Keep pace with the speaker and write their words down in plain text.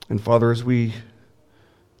And Father, as we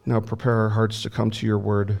now prepare our hearts to come to your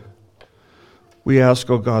word, we ask,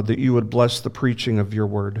 O God, that you would bless the preaching of your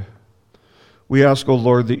word. We ask, O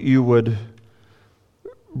Lord, that you would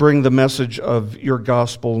bring the message of your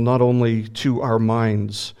gospel not only to our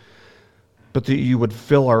minds, but that you would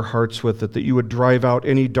fill our hearts with it, that you would drive out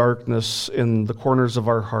any darkness in the corners of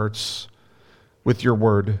our hearts with your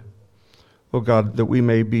word. O God, that we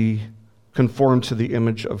may be conformed to the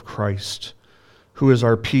image of Christ, who is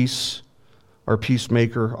our peace, our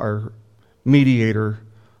peacemaker, our mediator,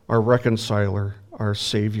 our reconciler, our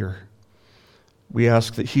Savior. We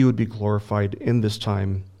ask that he would be glorified in this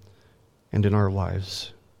time and in our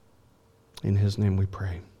lives. In his name we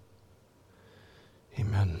pray.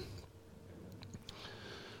 Amen.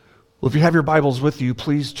 Well, if you have your Bibles with you,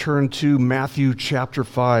 please turn to Matthew chapter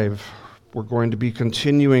 5. We're going to be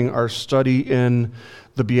continuing our study in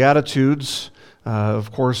the Beatitudes.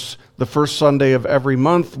 Of course, the first Sunday of every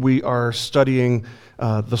month, we are studying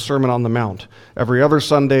the Sermon on the Mount. Every other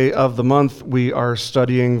Sunday of the month, we are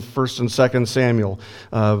studying 1st and 2nd Samuel.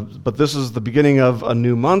 But this is the beginning of a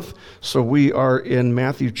new month, so we are in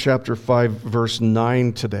Matthew chapter 5, verse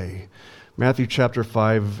 9 today. Matthew chapter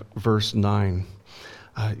 5, verse 9.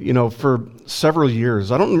 For several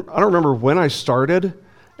years, I don't remember when I started,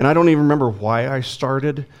 and I don't even remember why I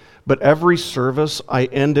started, but every service, I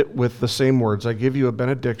end it with the same words. I give you a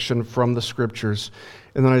benediction from the Scriptures,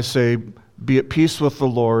 and then I say, "Be at peace with the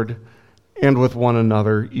Lord and with one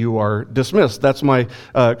another. You are dismissed." That's my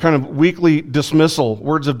kind of weekly dismissal,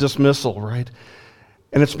 words of dismissal, right?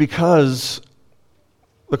 And it's because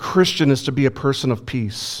the Christian is to be a person of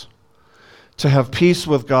peace, to have peace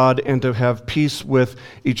with God and to have peace with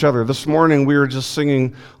each other. This morning we were just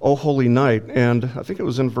singing "O Holy Night," and I think it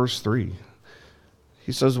was in verse 3.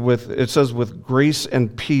 It says, with grace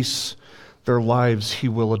and peace their lives he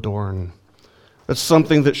will adorn. That's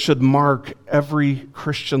something that should mark every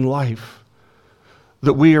Christian life,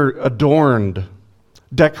 that we are adorned,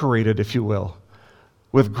 decorated, if you will,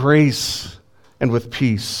 with grace and with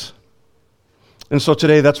peace. And so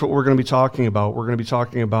today that's what we're going to be talking about. We're going to be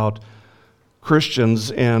talking about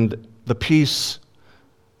Christians and the peace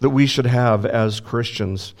that we should have as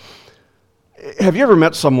Christians. Have you ever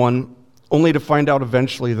met someone only to find out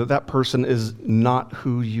eventually that that person is not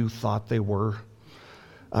who you thought they were?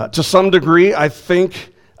 To some degree, I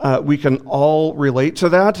think we can all relate to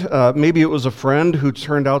that. Maybe it was a friend who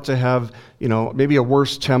turned out to have, maybe a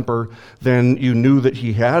worse temper than you knew that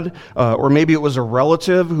he had. Or maybe it was a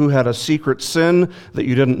relative who had a secret sin that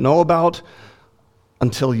you didn't know about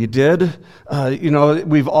until you did.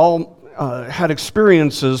 We've all had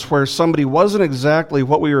experiences where somebody wasn't exactly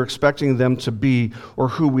what we were expecting them to be or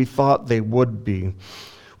who we thought they would be.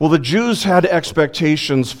 Well, the Jews had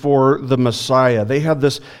expectations for the Messiah. They had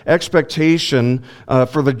this expectation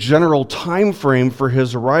for the general time frame for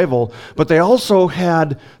his arrival, but they also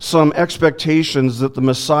had some expectations that the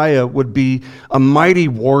Messiah would be a mighty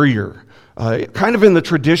warrior, kind of in the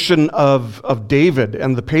tradition of David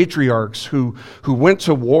and the patriarchs who went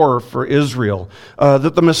to war for Israel,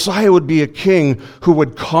 that the Messiah would be a king who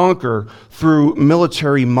would conquer through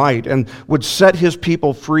military might and would set his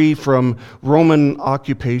people free from Roman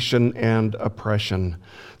occupation and oppression.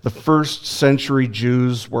 The first century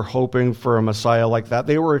Jews were hoping for a Messiah like that.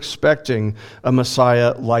 They were expecting a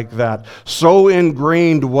Messiah like that. So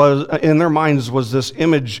ingrained was in their minds was this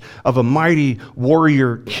image of a mighty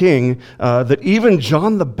warrior king that even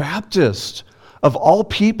John the Baptist, of all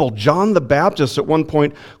people, John the Baptist at one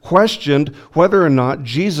point questioned whether or not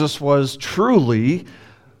Jesus was truly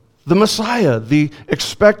the Messiah, the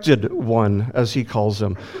expected one, as he calls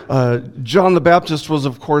him. John the Baptist was,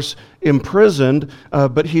 of course, imprisoned,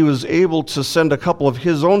 but he was able to send a couple of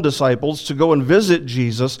his own disciples to go and visit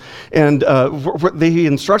Jesus, and he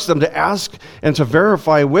instructs them to ask and to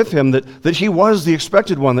verify with him that he was the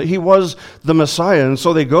expected one, that he was the Messiah. And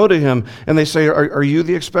so they go to him and they say, are you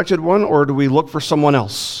the expected one, or do we look for someone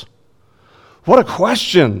else? What a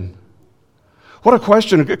question! What a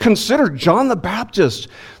question. Consider John the Baptist,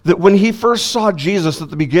 that when he first saw Jesus at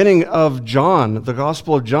the beginning of John, the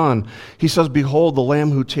Gospel of John, he says, "Behold, the Lamb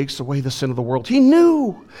who takes away the sin of the world." He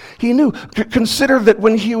knew. Consider that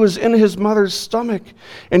when he was in his mother's stomach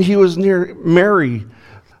and he was near Mary,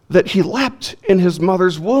 that he leapt in his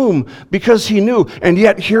mother's womb because he knew. And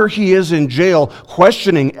yet here he is in jail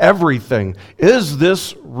questioning everything. Is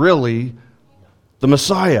this really the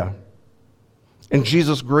Messiah? And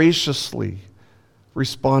Jesus graciously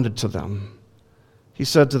responded to them. He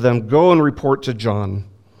said to them, "Go and report to John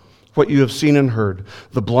what you have seen and heard.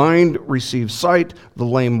 The blind receive sight, the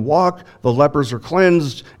lame walk, the lepers are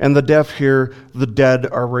cleansed, and the deaf hear, the dead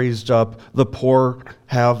are raised up, the poor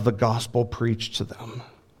have the gospel preached to them.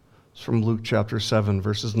 It's from Luke chapter 7,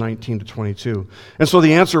 verses 19 to 22. And so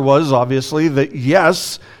the answer was, obviously, that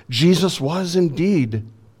yes, Jesus was indeed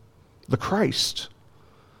the Christ,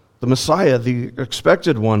 the Messiah, the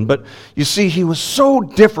expected one. But you see, he was so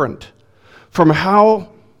different from how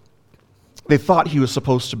they thought he was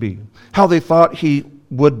supposed to be, how they thought he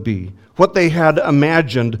would be, what they had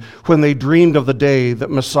imagined when they dreamed of the day that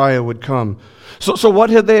Messiah would come. So what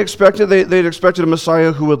had they expected? They'd expected a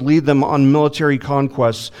Messiah who would lead them on military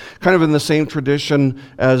conquests, kind of in the same tradition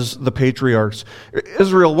as the patriarchs.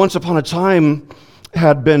 Israel, once upon a time,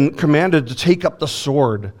 had been commanded to take up the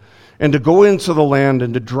sword and to go into the land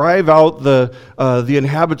and to drive out the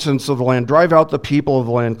inhabitants of the land, drive out the people of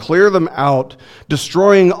the land, clear them out,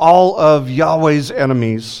 destroying all of Yahweh's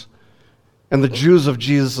enemies. And the Jews of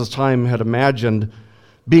Jesus' time had imagined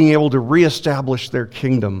being able to reestablish their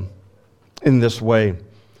kingdom in this way.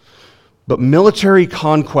 But military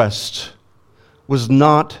conquest was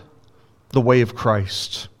not the way of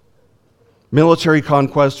Christ. Military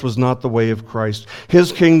conquest was not the way of Christ.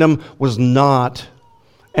 His kingdom was not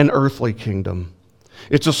an earthly kingdom.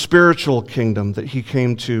 It's a spiritual kingdom that he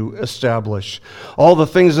came to establish. All the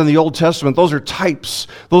things in the Old Testament, those are types,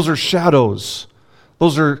 those are shadows,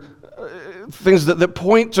 those are things that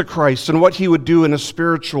point to Christ and what he would do in a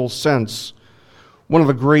spiritual sense. One of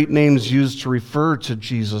the great names used to refer to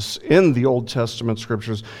Jesus in the Old Testament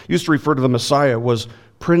scriptures, used to refer to the Messiah, was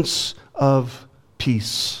Prince of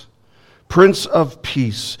Peace. Prince of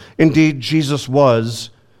Peace. Indeed, Jesus was,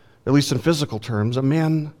 at least in physical terms, a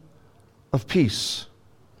man of peace.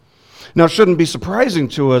 Now, it shouldn't be surprising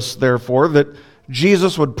to us, therefore, that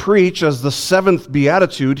Jesus would preach as the seventh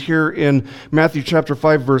beatitude here in Matthew chapter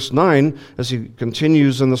 5, verse 9, as he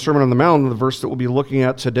continues in the Sermon on the Mount, the verse that we'll be looking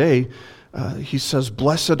at today. He says,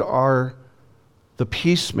 "Blessed are the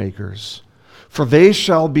peacemakers, for they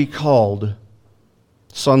shall be called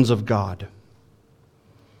sons of God."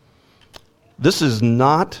 This is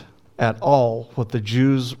not at all what the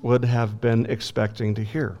Jews would have been expecting to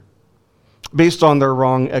hear, based on their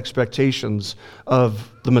wrong expectations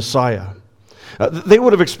of the Messiah. They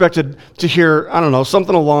would have expected to hear,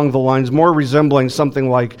 something along the lines more resembling something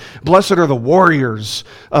like, "Blessed are the warriors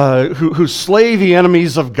who slay the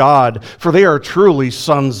enemies of God, for they are truly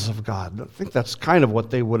sons of God." I think that's kind of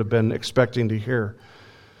what they would have been expecting to hear.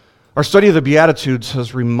 Our study of the Beatitudes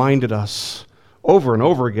has reminded us over and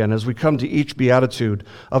over again as we come to each Beatitude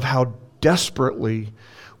of how desperately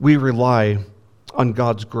we rely on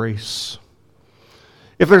God's grace.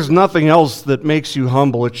 If there's nothing else that makes you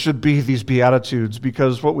humble, it should be these Beatitudes,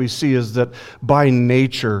 because what we see is that by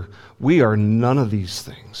nature, we are none of these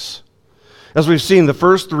things. As we've seen, the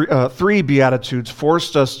first three Beatitudes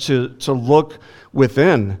forced us to look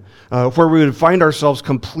within, where we would find ourselves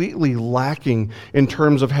completely lacking in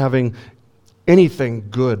terms of having anything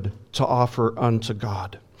good to offer unto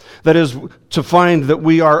God. That is, to find that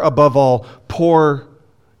we are above all poor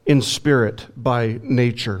in spirit by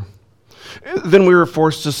nature. Then we were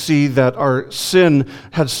forced to see that our sin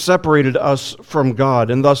had separated us from God,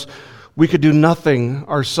 and thus we could do nothing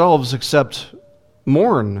ourselves except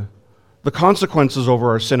mourn the consequences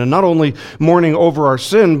over our sin. And not only mourning over our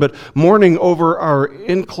sin, but mourning over our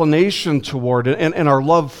inclination toward and our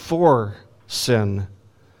love for sin.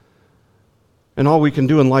 And all we can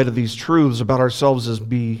do in light of these truths about ourselves is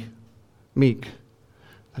be meek.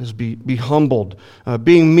 That is, be humbled.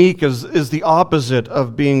 Being meek is the opposite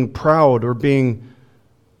of being proud or being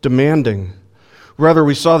demanding. Rather,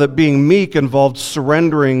 we saw that being meek involved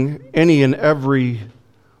surrendering any and every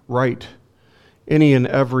right, any and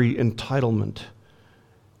every entitlement,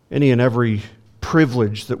 any and every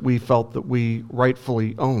privilege that we felt that we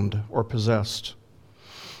rightfully owned or possessed.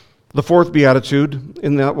 The fourth beatitude,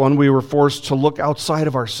 in that one, we were forced to look outside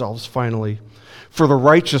of ourselves, finally, for the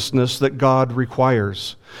righteousness that God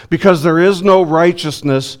requires. Because there is no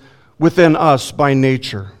righteousness within us by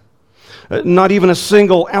nature. Not even a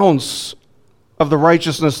single ounce of the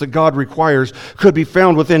righteousness that God requires could be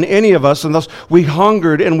found within any of us, and thus we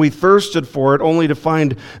hungered and we thirsted for it, only to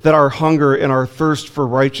find that our hunger and our thirst for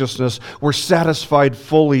righteousness were satisfied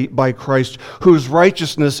fully by Christ, whose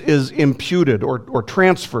righteousness is imputed or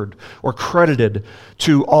transferred or credited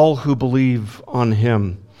to all who believe on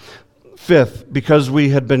him. Fifth, because we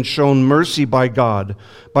had been shown mercy by God,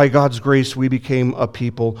 by God's grace we became a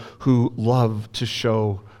people who love to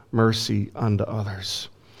show mercy unto others.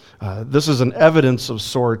 This is an evidence of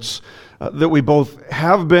sorts that we both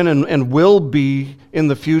have been and will be in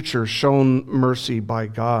the future shown mercy by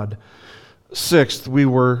God. Sixth, we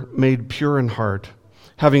were made pure in heart,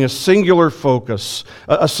 having a singular focus,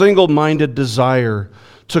 a single-minded desire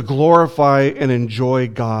to glorify and enjoy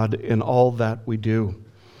God in all that we do.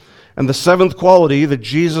 And the seventh quality that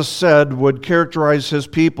Jesus said would characterize his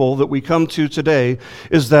people that we come to today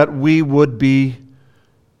is that we would be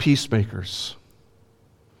peacemakers.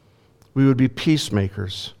 We would be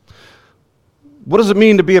peacemakers. What does it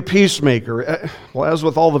mean to be a peacemaker? Well, as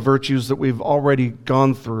with all the virtues that we've already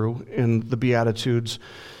gone through in the Beatitudes,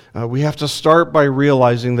 we have to start by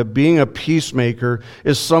realizing that being a peacemaker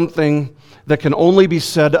is something that can only be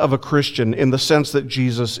said of a Christian in the sense that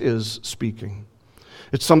Jesus is speaking.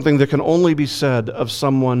 It's something that can only be said of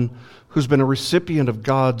someone who's been a recipient of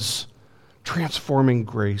God's transforming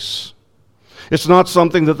grace. It's not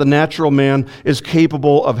something that the natural man is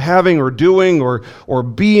capable of having or doing or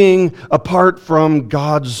being apart from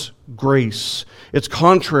God's grace. It's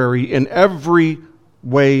contrary in every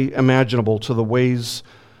way imaginable to the ways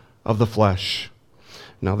of the flesh.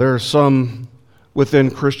 Now, there are some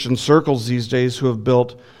within Christian circles these days who have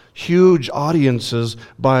built huge audiences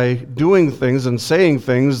by doing things and saying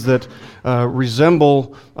things that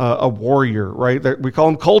resemble a warrior, right? We call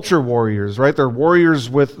them culture warriors, right? They're warriors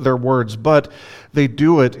with their words, but they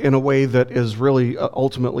do it in a way that is really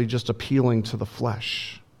ultimately just appealing to the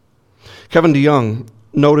flesh. Kevin DeYoung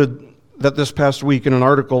noted that this past week in an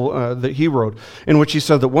article that he wrote, in which he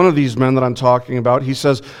said that one of these men that I'm talking about, he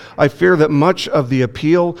says, "I fear that much of the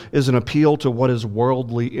appeal is an appeal to what is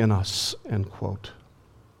worldly in us," end quote.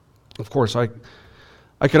 Of course, I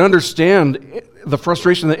can understand the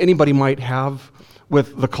frustration that anybody might have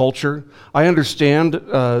with the culture. I understand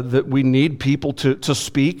that we need people to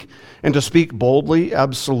speak and to speak boldly,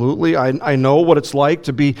 absolutely. I know what it's like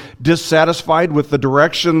to be dissatisfied with the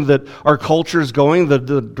direction that our culture is going, the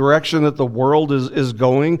direction that the world is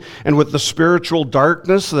going, and with the spiritual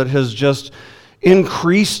darkness that has just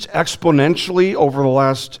increased exponentially over the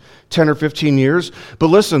last 10 or 15 years. But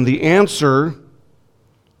listen, the answer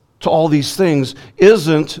to all these things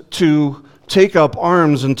isn't to take up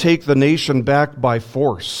arms and take the nation back by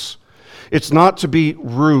force. It's not to be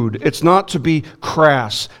rude. It's not to be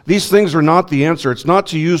crass. These things are not the answer. It's not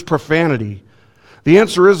to use profanity. The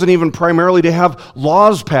answer isn't even primarily to have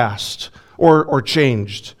laws passed or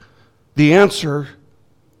changed. The answer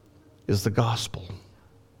is the gospel.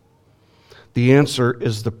 The answer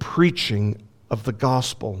is the preaching of the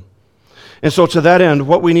gospel. And so to that end,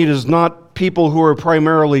 what we need is not people who are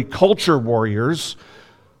primarily culture warriors.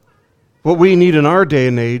 What we need in our day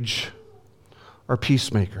and age are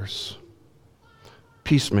peacemakers.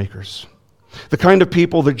 Peacemakers. The kind of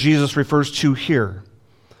people that Jesus refers to here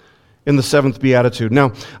in the seventh beatitude.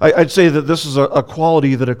 Now, I'd say that this is a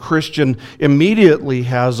quality that a Christian immediately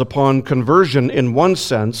has upon conversion in one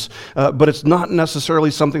sense, but it's not necessarily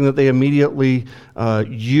something that they immediately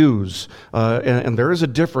use. And there is a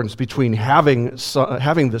difference between having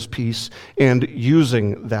this peace and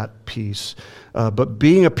using that peace. But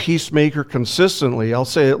being a peacemaker consistently, I'll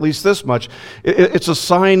say at least this much, it's a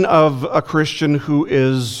sign of a Christian who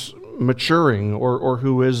is maturing or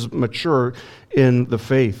who is mature in the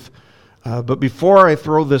faith. But before I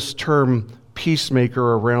throw this term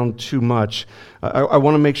peacemaker around too much, I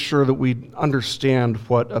want to make sure that we understand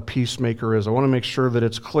what a peacemaker is. I want to make sure that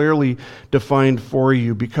it's clearly defined for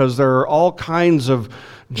you, because there are all kinds of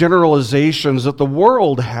generalizations that the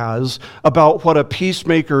world has about what a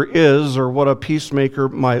peacemaker is or what a peacemaker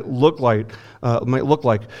might look like.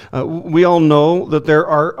 We all know that there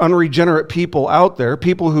are unregenerate people out there,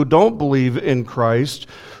 people who don't believe in Christ,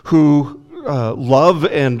 who love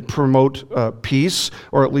and promote peace,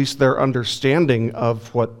 or at least their understanding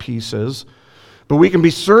of what peace is. But we can be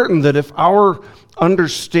certain that if our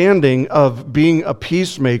understanding of being a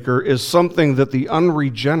peacemaker is something that the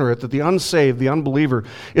unregenerate, that the unsaved, the unbeliever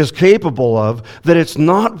is capable of, that it's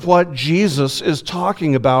not what Jesus is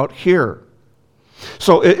talking about here.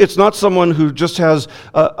 So it's not someone who just has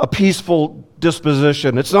a peaceful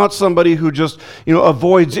disposition. It's not somebody who just,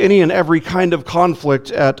 avoids any and every kind of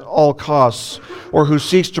conflict at all costs, or who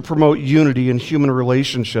seeks to promote unity in human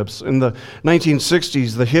relationships. In the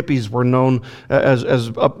 1960s, the hippies were known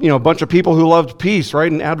as a bunch of people who loved peace,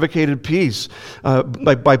 right, and advocated peace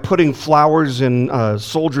by putting flowers in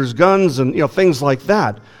soldiers' guns and things like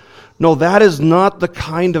that. No, that is not the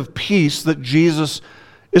kind of peace that Jesus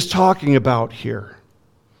is talking about here.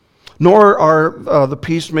 Nor are the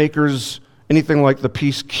peacemakers anything like the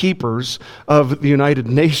peacekeepers of the United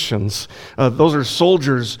Nations. Those are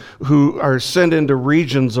soldiers who are sent into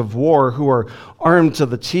regions of war, who are armed to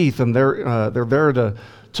the teeth, and they're there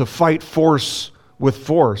to fight force with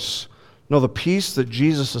force. No, the peace that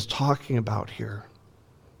Jesus is talking about here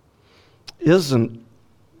isn't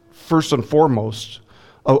first and foremost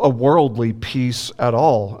a worldly peace at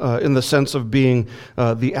all, in the sense of being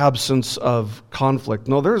the absence of conflict.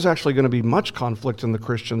 No, there's actually going to be much conflict in the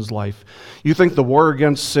Christian's life. You think the war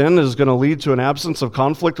against sin is going to lead to an absence of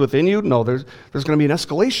conflict within you? No, there's going to be an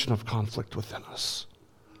escalation of conflict within us.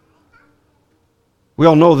 We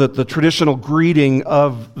all know that the traditional greeting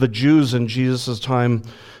of the Jews in Jesus' time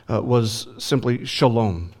was simply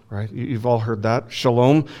shalom, right? You've all heard that,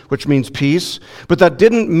 shalom, which means peace. But that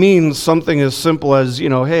didn't mean something as simple as,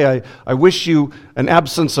 hey, I wish you an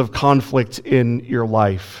absence of conflict in your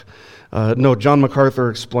life. No, John MacArthur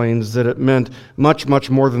explains that it meant much, much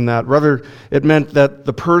more than that. Rather, it meant that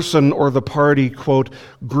the person or the party, quote,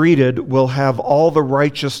 greeted will have all the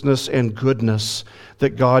righteousness and goodness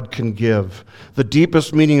that God can give. The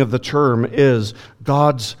deepest meaning of the term is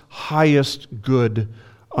God's highest good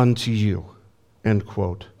unto you, end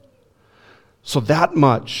quote. So that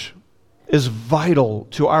much is vital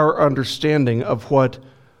to our understanding of what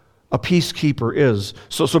a peacekeeper is.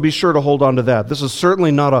 So be sure to hold on to that. This is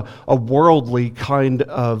certainly not a worldly kind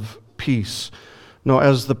of peace. No,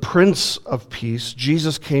 as the Prince of Peace,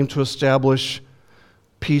 Jesus came to establish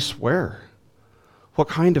peace where? What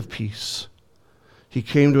kind of peace? He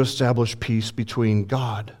came to establish peace between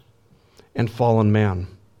God and fallen man.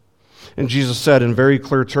 And Jesus said in very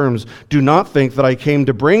clear terms, "Do not think that I came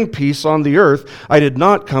to bring peace on the earth. I did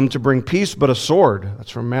not come to bring peace, but a sword." That's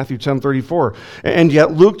from Matthew 10:34. And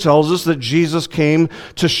yet Luke tells us that Jesus came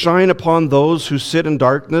to shine upon those who sit in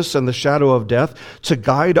darkness and the shadow of death, to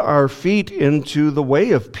guide our feet into the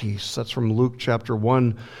way of peace. That's from Luke chapter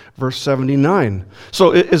 1, verse 79.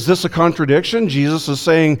 So is this a contradiction? Jesus is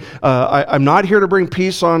saying, I'm not here to bring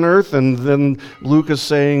peace on earth, and then Luke is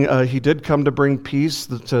saying he did come to bring peace,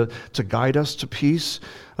 to guide us to peace.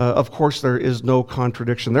 Of course, there is no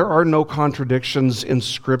contradiction. There are no contradictions in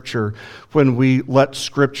Scripture when we let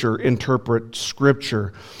Scripture interpret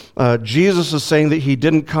Scripture. Jesus is saying that he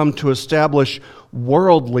didn't come to establish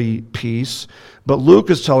worldly peace, but Luke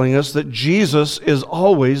is telling us that Jesus is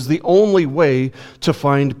always the only way to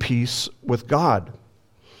find peace with God.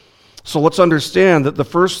 So let's understand that the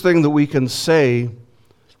first thing that we can say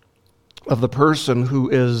of the person who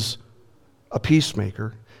is a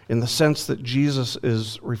peacemaker, in the sense that Jesus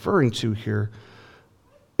is referring to here,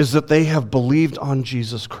 is that they have believed on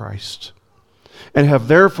Jesus Christ and have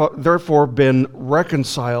therefore been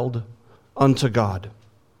reconciled unto God.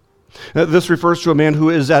 This refers to a man who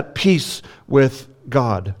is at peace with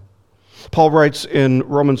God. Paul writes in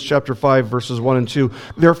Romans chapter 5, verses 1 and 2,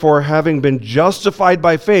 "Therefore, having been justified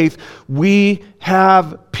by faith, we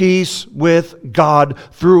have peace with God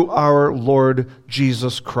through our Lord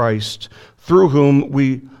Jesus Christ, through whom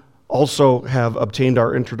we also have obtained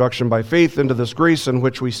our introduction by faith into this grace in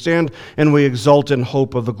which we stand, and we exult in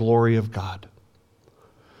hope of the glory of God."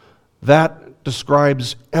 That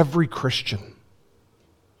describes every Christian.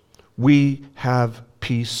 We have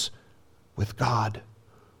peace with God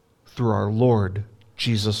through our Lord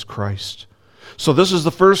Jesus Christ. So this is the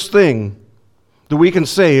first thing that we can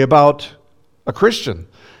say about a Christian.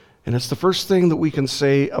 And it's the first thing that we can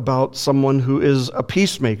say about someone who is a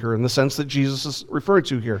peacemaker in the sense that Jesus is referred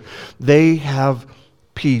to here. They have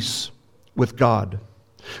peace with God.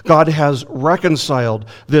 God has reconciled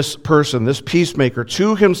this person, this peacemaker,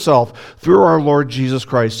 to himself through our Lord Jesus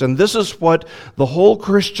Christ. And this is what the whole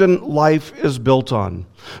Christian life is built on.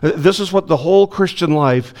 This is what the whole Christian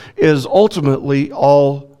life is ultimately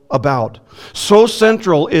all about. So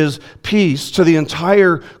central is peace to the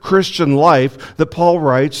entire Christian life that Paul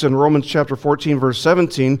writes in Romans chapter 14, verse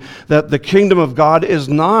 17, that the kingdom of God is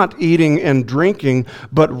not eating and drinking,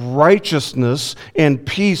 but righteousness and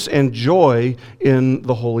peace and joy in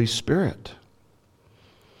the Holy Spirit.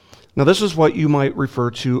 Now, this is what you might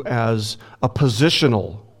refer to as a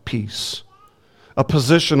positional peace. A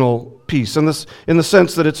positional peace, in the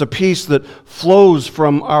sense that it's a peace that flows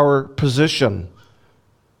from our position.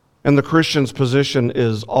 And the Christian's position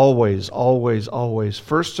is always, always, always,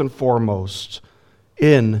 first and foremost,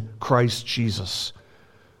 in Christ Jesus.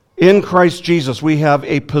 In Christ Jesus, we have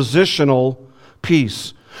a positional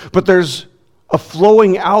peace. But there's a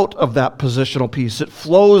flowing out of that positional peace. It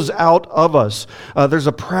flows out of us. There's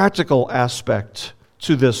a practical aspect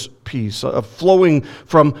to this peace, of flowing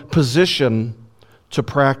from position to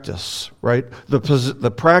practice, right?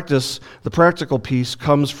 The practical peace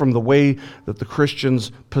comes from the way that the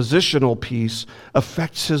Christian's positional peace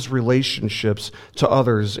affects his relationships to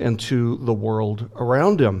others and to the world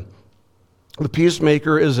around him. The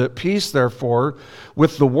peacemaker is at peace, therefore,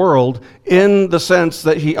 with the world in the sense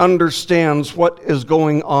that he understands what is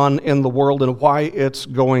going on in the world and why it's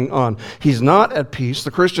going on. He's not at peace.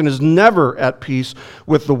 The Christian is never at peace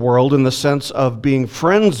with the world in the sense of being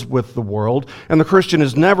friends with the world, and the Christian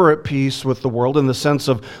is never at peace with the world in the sense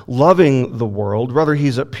of loving the world. Rather,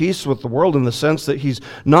 he's at peace with the world in the sense that he's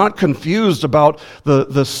not confused about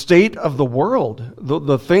the state of the world,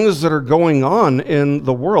 the things that are going on in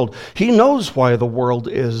the world. He knows why the world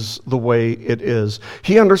is the way it is.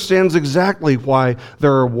 He understands exactly why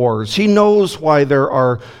there are wars. He knows why there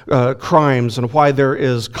are crimes and why there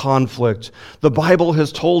is conflict. The Bible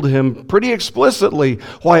has told him pretty explicitly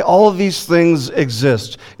why all of these things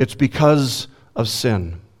exist. It's because of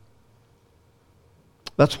sin.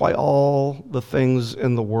 That's why all the things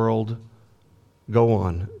in the world go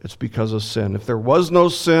on. It's because of sin. If there was no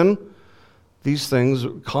sin, these things,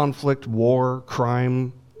 conflict, war,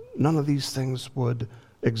 crime, none of these things would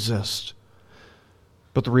exist.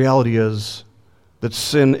 But the reality is that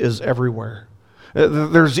sin is everywhere.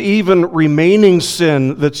 There's even remaining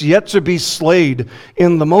sin that's yet to be slayed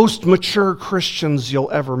in the most mature Christians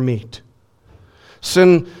you'll ever meet.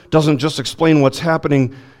 Sin doesn't just explain what's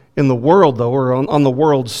happening in the world, though, or on the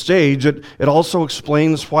world stage. It also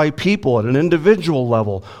explains why people at an individual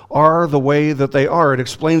level are the way that they are. It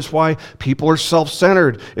explains why people are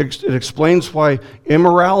self-centered. It explains why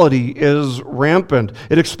immorality is rampant.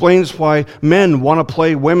 It explains why men want to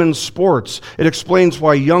play women's sports. It explains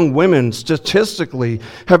why young women statistically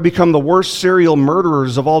have become the worst serial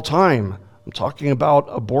murderers of all time. I'm talking about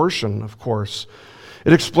abortion, of course.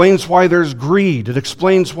 It explains why there's greed. It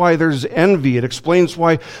explains why there's envy. It explains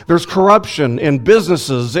why there's corruption in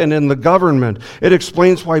businesses and in the government. It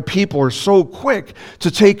explains why people are so quick to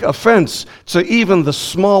take offense to even the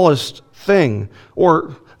smallest thing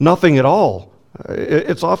or nothing at all.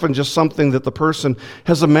 It's often just something that the person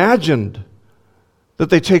has imagined that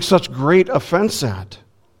they take such great offense at.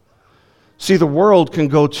 See, the world can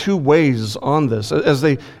go two ways on this. As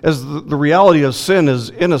the reality of sin is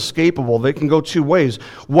inescapable, they can go two ways.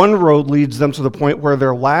 One road leads them to the point where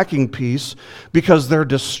they're lacking peace because they're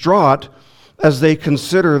distraught as they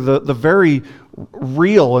consider the very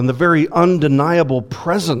real and the very undeniable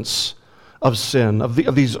presence of sin, of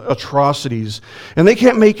these atrocities. And they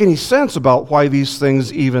can't make any sense about why these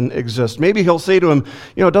things even exist. Maybe he'll say to him,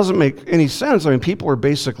 it doesn't make any sense. People are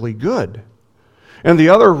basically good. And the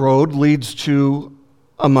other road leads to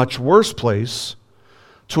a much worse place,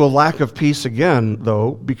 to a lack of peace again,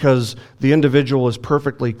 though, because the individual is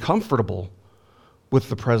perfectly comfortable with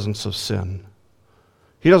the presence of sin.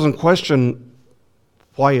 He doesn't question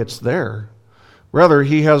why it's there. Rather,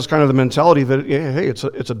 he has kind of the mentality that, hey, it's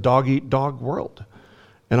a dog-eat-dog world,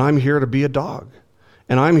 and I'm here to be a dog,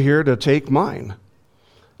 and I'm here to take mine.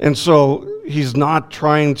 And so he's not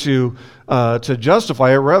trying to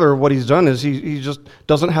justify it. Rather, what he's done is he just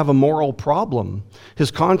doesn't have a moral problem. His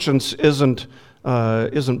conscience isn't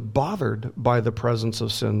bothered by the presence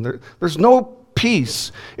of sin. There's no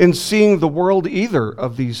peace in seeing the world either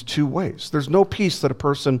of these two ways. There's no peace that a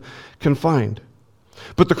person can find.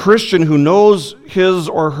 But the Christian who knows his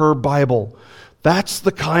or her Bible, that's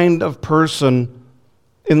the kind of person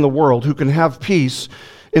in the world who can have peace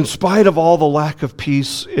in spite of all the lack of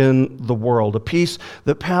peace in the world, a peace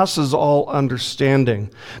that passes all understanding,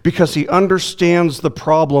 because he understands the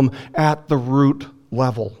problem at the root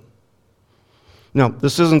level. Now,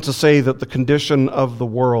 this isn't to say that the condition of the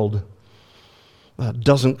world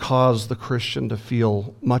doesn't cause the Christian to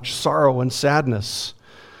feel much sorrow and sadness.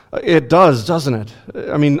 It does, doesn't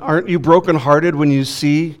it? Aren't you brokenhearted when you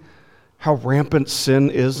see how rampant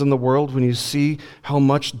sin is in the world, when you see how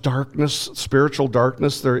much darkness, spiritual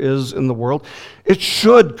darkness there is in the world? It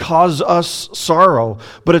should cause us sorrow,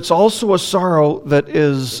 but it's also a sorrow that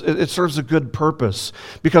it serves a good purpose,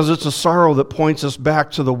 because it's a sorrow that points us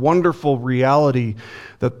back to the wonderful reality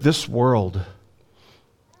that this world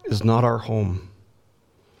is not our home.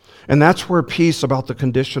 And that's where peace about the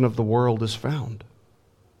condition of the world is found.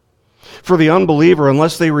 For the unbeliever,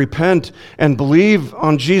 unless they repent and believe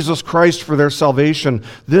on Jesus Christ for their salvation,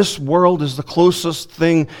 this world is the closest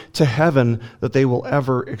thing to heaven that they will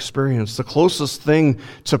ever experience, the closest thing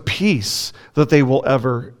to peace that they will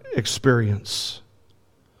ever experience.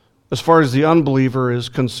 As far as the unbeliever is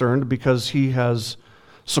concerned, because he has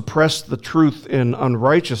suppressed the truth in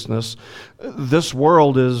unrighteousness, this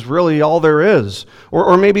world is really all there is.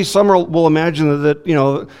 Or maybe some will imagine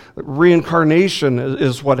that reincarnation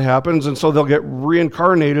is what happens, and so they'll get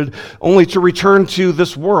reincarnated only to return to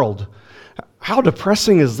this world. How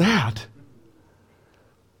depressing is that?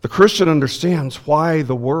 The Christian understands why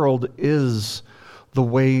the world is the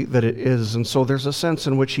way that it is. And so there's a sense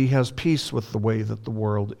in which he has peace with the way that the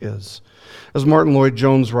world is. As Martin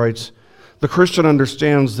Lloyd-Jones writes, the Christian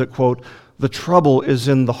understands that, quote, the trouble is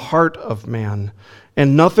in the heart of man,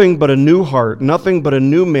 and nothing but a new heart, nothing but a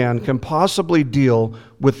new man can possibly deal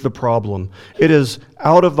with the problem. It is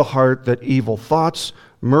out of the heart that evil thoughts,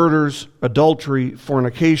 murders, adultery,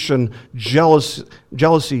 fornication,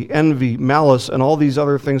 jealousy, envy, malice, and all these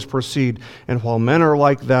other things proceed. And while men are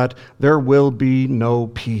like that, there will be no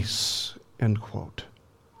peace. End quote.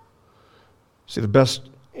 See, the best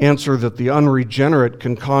answer that the unregenerate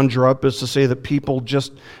can conjure up is to say that people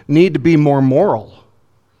just need to be more moral.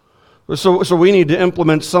 So we need to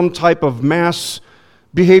implement some type of mass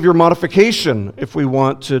behavior modification if we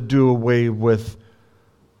want to do away with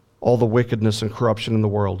all the wickedness and corruption in the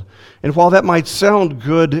world. And while that might sound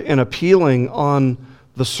good and appealing on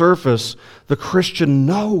the surface, the Christian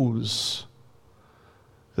knows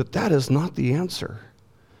that that is not the answer.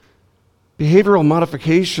 Behavioral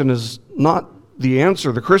modification is not the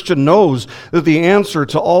answer. The Christian knows that the answer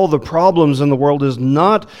to all the problems in the world is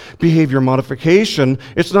not behavior modification.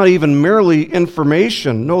 It's not even merely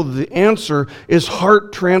information. No, the answer is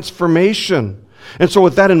heart transformation. And so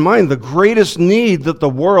with that in mind, the greatest need that the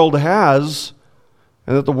world has,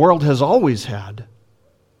 and that the world has always had,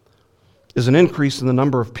 is an increase in the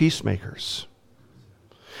number of peacemakers.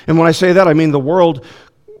 And when I say that, I mean the world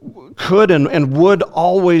could and would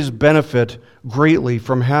always benefit greatly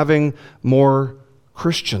from having more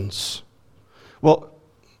Christians. Well,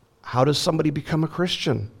 how does somebody become a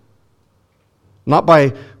Christian? Not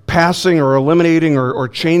by passing or eliminating or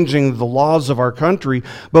changing the laws of our country,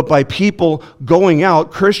 but by people going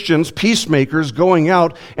out, Christians, peacemakers, going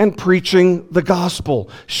out and preaching the gospel,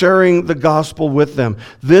 sharing the gospel with them.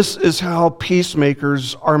 This is how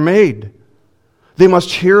peacemakers are made. They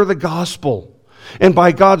must hear the gospel. And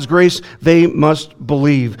by God's grace, they must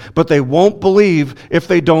believe. But they won't believe if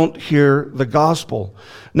they don't hear the gospel.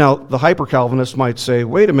 Now, the hyper-Calvinists might say,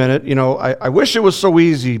 wait a minute, I wish it was so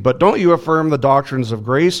easy, but don't you affirm the doctrines of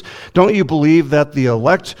grace? Don't you believe that the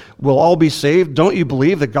elect will all be saved? Don't you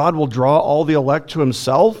believe that God will draw all the elect to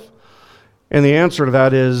himself? And the answer to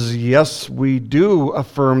that is, yes, we do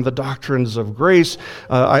affirm the doctrines of grace.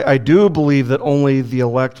 I do believe that only the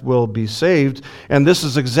elect will be saved. And this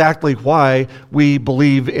is exactly why we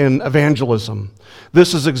believe in evangelism.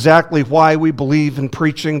 This is exactly why we believe in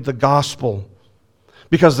preaching the gospel.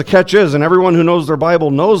 Because the catch is, and everyone who knows their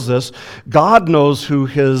Bible knows this, God knows who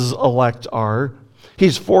his elect are.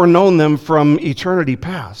 He's foreknown them from eternity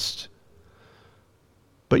past.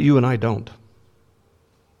 But you and I don't.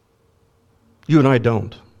 You and I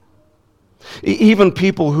don't. Even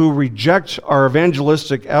people who reject our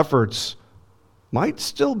evangelistic efforts might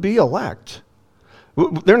still be elect.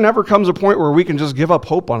 There never comes a point where we can just give up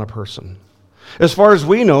hope on a person. As far as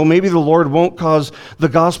we know, maybe the Lord won't cause the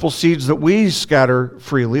gospel seeds that we scatter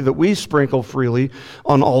freely, that we sprinkle freely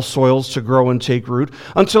on all soils to grow and take root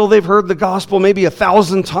until they've heard the gospel maybe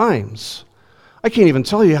 1,000 times. I can't even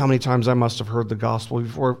tell you how many times I must have heard the gospel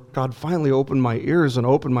before God finally opened my ears and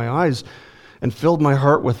opened my eyes and filled my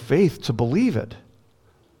heart with faith to believe it.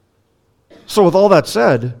 So with all that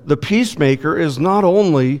said, the peacemaker is not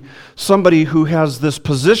only somebody who has this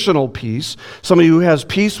positional peace, somebody who has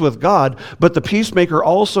peace with God, but the peacemaker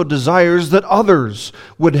also desires that others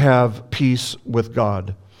would have peace with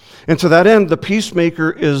God. And to that end, the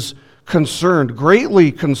peacemaker is concerned,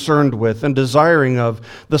 greatly concerned with and desiring of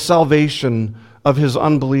the salvation of his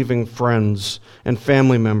unbelieving friends and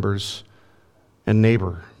family members and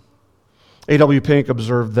neighbor. A.W. Pink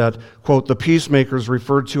observed that, quote, the peacemakers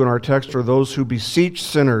referred to in our text are those who beseech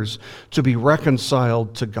sinners to be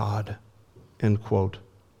reconciled to God, end quote.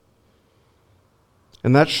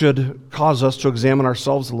 And that should cause us to examine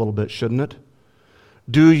ourselves a little bit, shouldn't it?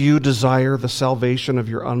 Do you desire the salvation of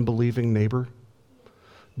your unbelieving neighbor?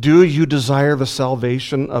 Do you desire the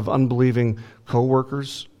salvation of unbelieving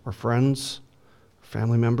co-workers or friends,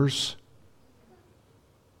 family members?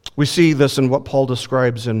 We see this in what Paul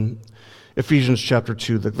describes in Ephesians chapter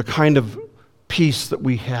 2, the kind of peace that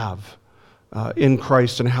we have in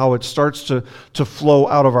Christ and how it starts to flow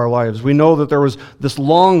out of our lives. We know that there was this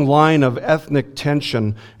long line of ethnic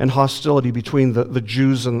tension and hostility between the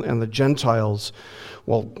Jews and the Gentiles.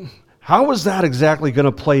 Well, how was that exactly going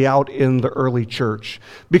to play out in the early church?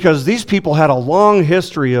 Because these people had a long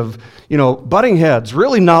history of, butting heads,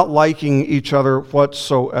 really not liking each other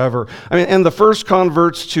whatsoever. And the first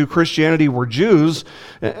converts to Christianity were Jews.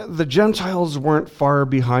 The Gentiles weren't far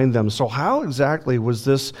behind them. So how exactly was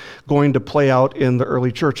this going to play out in the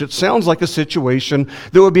early church? It sounds like a situation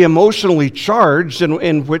that would be emotionally charged and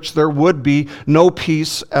in which there would be no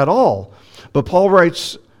peace at all. But Paul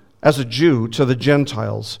writes as a Jew to the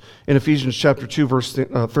Gentiles in Ephesians chapter 2, verse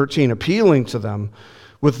 13, appealing to them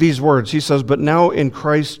with these words. He says, "But now in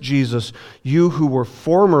Christ Jesus, you who were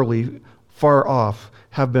formerly far off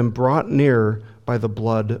have been brought near by the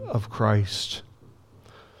blood of Christ."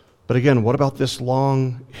 But again, what about this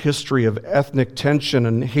long history of ethnic tension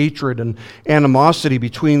and hatred and animosity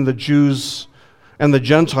between the Jews and the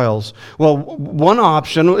Gentiles? Well, one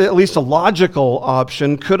option, at least a logical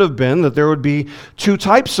option, could have been that there would be two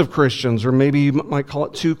types of Christians, or maybe you might call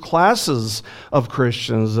it two classes of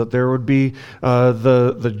Christians, that there would be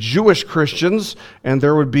the Jewish Christians and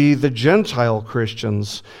there would be the Gentile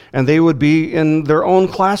Christians, and they would be in their own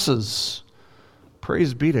classes.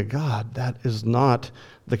 Praise be to God, that is not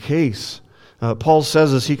the case. Paul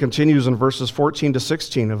says as he continues in verses 14 to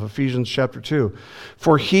 16 of Ephesians chapter 2,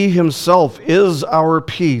 "For he himself is our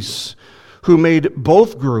peace, who made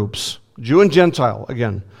both groups," Jew and Gentile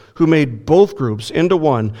again, "who made both groups into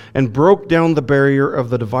one and broke down the barrier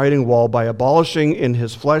of the dividing wall by abolishing in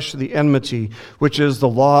his flesh the enmity, which is the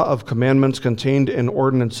law of commandments contained in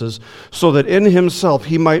ordinances, so that in himself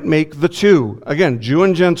he might make the two," again, Jew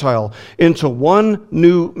and Gentile, "into one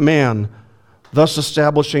new man, thus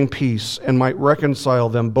establishing peace, and might reconcile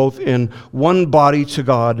them both in one body to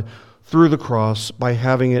God through the cross, by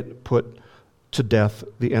having it put to death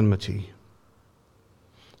the enmity."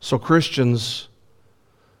 So Christians,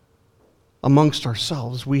 amongst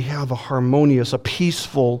ourselves, we have a harmonious, a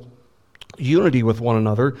peaceful unity with one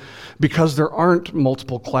another, because there aren't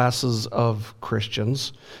multiple classes of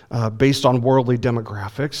Christians based on worldly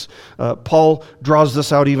demographics. Paul draws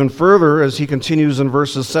this out even further as he continues in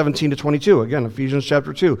verses 17 to 22. Again, Ephesians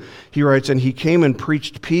chapter 2. He writes, "And he came and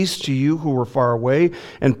preached peace to you who were far away,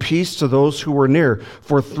 and peace to those who were near.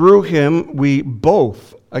 For through him we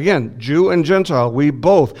both," again, Jew and Gentile, "we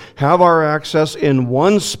both have our access in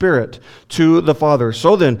one Spirit to the Father.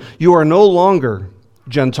 So then, you are no longer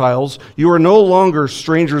Gentiles, you are no longer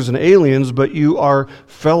strangers and aliens, but you are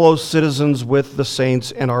fellow citizens with the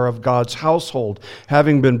saints and are of God's household,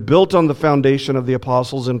 having been built on the foundation of the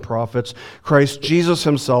apostles and prophets, Christ Jesus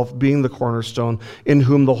himself being the cornerstone, in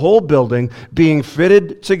whom the whole building, being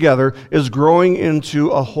fitted together, is growing into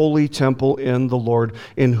a holy temple in the Lord,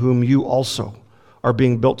 in whom you also are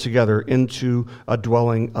being built together into a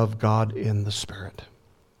dwelling of God in the Spirit."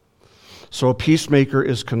 So a peacemaker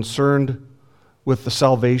is concerned with the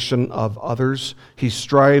salvation of others. He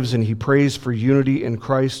strives and he prays for unity in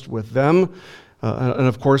Christ with them. And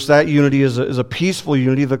of course, that unity is a peaceful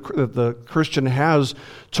unity that the Christian has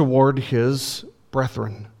toward his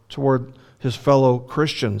brethren, toward his fellow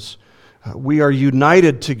Christians. We are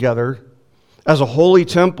united together as a holy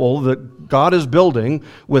temple that God is building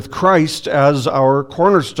with Christ as our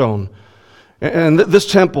cornerstone. And this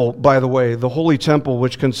temple, by the way, the holy temple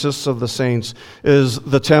which consists of the saints, is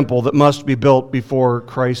the temple that must be built before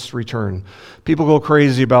Christ's return. People go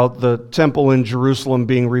crazy about the temple in Jerusalem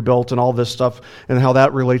being rebuilt and all this stuff and how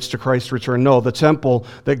that relates to Christ's return. No, the temple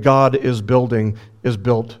that God is building is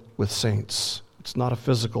built with saints. It's not a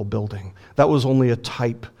physical building. That was only a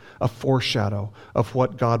type, a foreshadow of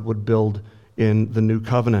what God would build in the new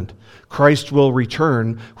covenant. Christ will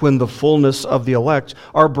return when the fullness of the elect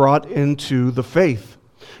are brought into the faith.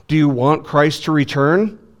 Do you want Christ to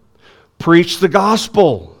return? Preach the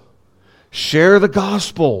gospel. Share the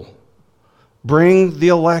gospel. Bring the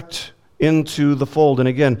elect into the fold. And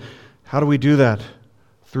again, how do we do that?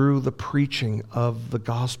 Through the preaching of the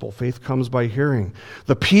gospel. Faith comes by hearing.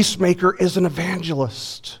 The peacemaker is an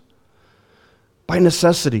evangelist by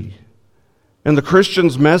necessity. And the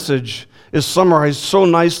Christian's message is summarized so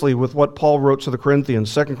nicely with what Paul wrote to the Corinthians,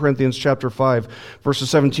 2 Corinthians chapter 5, verses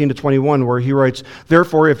 17 to 21, where he writes,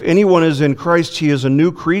 "Therefore, if anyone is in Christ, he is a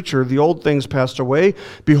new creature. The old things passed away.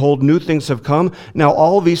 Behold, new things have come. Now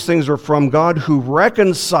all these things are from God, who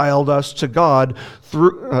reconciled us to God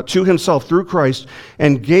to himself through Christ,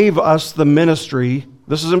 and gave us the ministry,"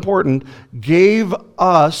 this is important, "gave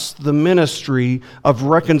us the ministry of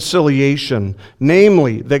reconciliation,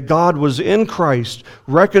 namely, that God was in Christ,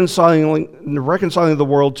 reconciling the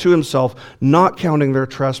world to himself, not counting their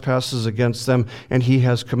trespasses against them, and he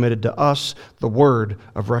has committed to us the word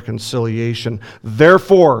of reconciliation.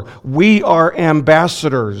 Therefore, we are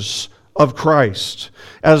ambassadors of Christ.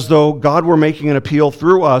 As though God were making an appeal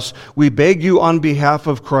through us, we beg you on behalf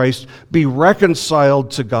of Christ, be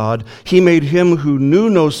reconciled to God. He made him who knew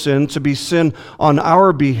no sin to be sin on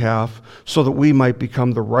our behalf, so that we might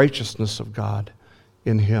become the righteousness of God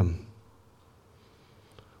in him."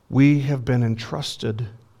 We have been entrusted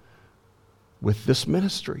with this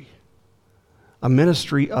ministry, a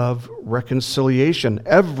ministry of reconciliation.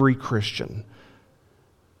 Every Christian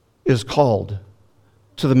is called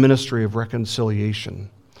to the ministry of reconciliation.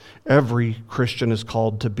 Every Christian is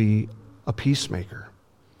called to be a peacemaker,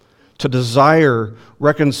 to desire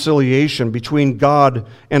reconciliation between God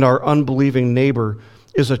and our unbelieving neighbor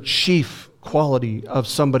is a chief quality of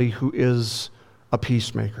somebody who is a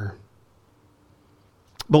peacemaker.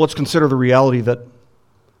 But let's consider the reality that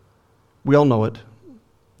we all know it.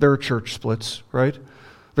 There are church splits, right?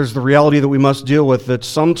 There's the reality that we must deal with, that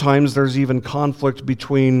sometimes there's even conflict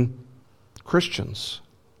between Christians,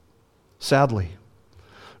 sadly.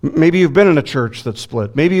 Maybe you've been in a church that's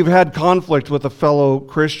split. Maybe you've had conflict with a fellow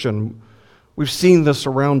Christian. We've seen this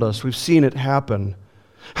around us. We've seen it happen.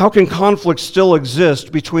 How can conflict still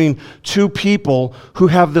exist between two people who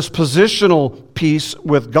have this positional peace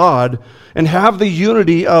with God and have the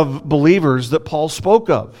unity of believers that Paul spoke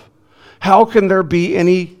of? How can there be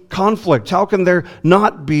any conflict? How can there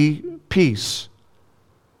not be peace?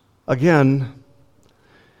 Again,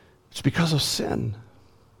 it's because of sin.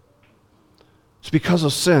 It's because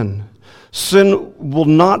of sin. Sin will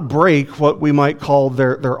not break what we might call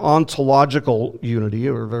their ontological unity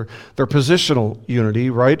or their positional unity,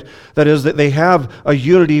 right? That is, that they have a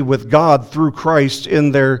unity with God through Christ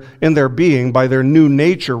in their being by their new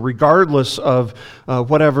nature, regardless of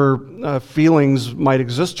whatever feelings might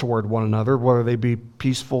exist toward one another, whether they be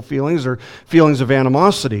peaceful feelings or feelings of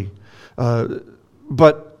animosity.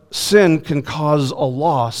 But sin can cause a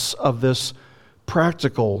loss of this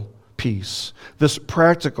practical peace, this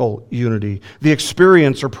practical unity, the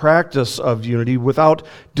experience or practice of unity without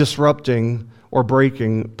disrupting or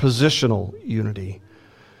breaking positional unity.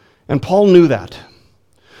 And Paul knew that.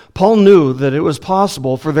 Paul knew that it was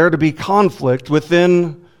possible for there to be conflict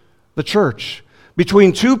within the church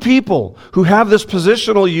between two people who have this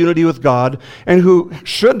positional unity with God and who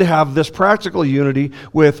should have this practical unity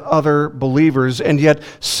with other believers, and yet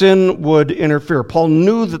sin would interfere. Paul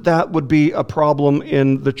knew that that would be a problem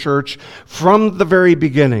in the church from the very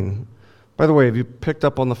beginning. By the way, have you picked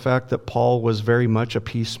up on the fact that Paul was very much a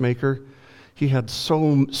peacemaker? He had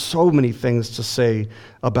so many things to say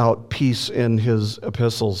about peace in his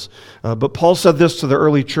epistles. But Paul said this to the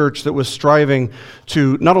early church that was striving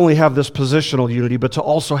to not only have this positional unity, but to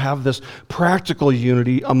also have this practical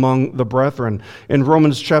unity among the brethren. In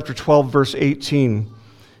Romans chapter 12, verse 18,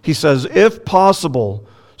 he says, "If possible,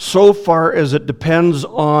 so far as it depends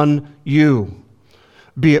on you,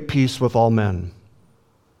 be at peace with all men."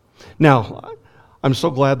 Now, I'm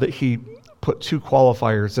so glad that he put two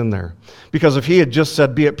qualifiers in there. Because if he had just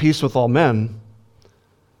said, "be at peace with all men,"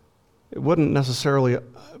 it wouldn't necessarily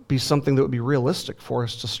be something that would be realistic for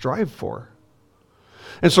us to strive for.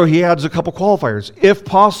 And so he adds a couple qualifiers. If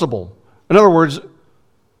possible. In other words,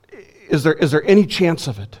 is there any chance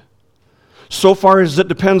of it? So far as it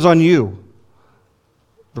depends on you.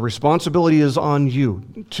 The responsibility is on you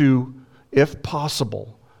to, if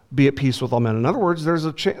possible, be at peace with all men. In other words, there's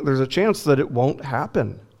a chance that it won't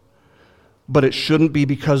happen. But it shouldn't be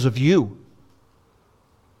because of you.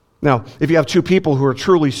 Now, if you have two people who are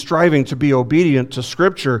truly striving to be obedient to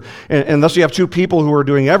Scripture, and thus you have two people who are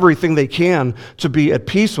doing everything they can to be at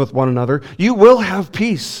peace with one another, you will have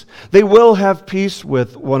peace. They will have peace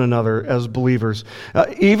with one another as believers.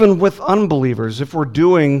 Even with unbelievers, if we're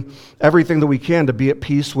doing everything that we can to be at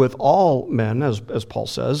peace with all men, as Paul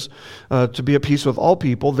says, to be at peace with all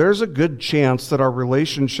people, there's a good chance that our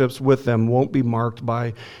relationships with them won't be marked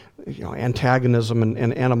by antagonism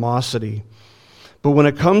and animosity. But when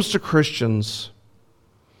it comes to Christians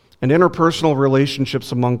and interpersonal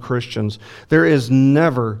relationships among Christians, there is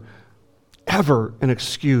never, ever an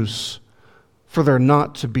excuse for there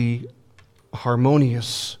not to be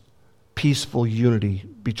harmonious, peaceful unity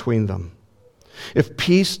between them. If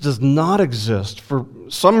peace does not exist for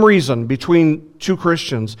some reason between two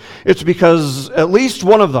Christians, it's because at least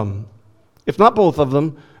one of them, if not both of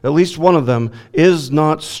them, at least one of them is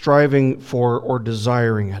not striving for or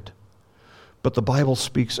desiring it. But the Bible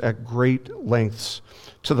speaks at great lengths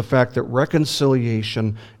to the fact that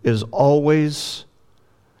reconciliation is always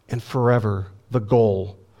and forever the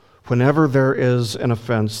goal whenever there is an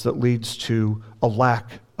offense that leads to a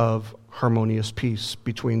lack of harmonious peace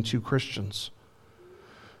between two Christians.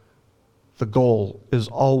 The goal is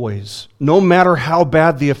always, no matter how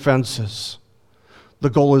bad the offense is, the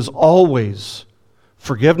goal is always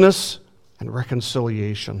forgiveness and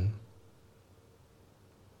reconciliation.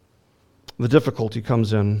 The difficulty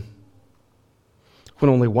comes in when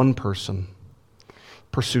only one person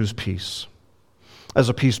pursues peace, as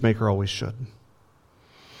a peacemaker always should.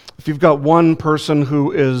 If you've got one person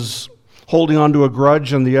who is holding on to a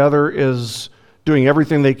grudge and the other is doing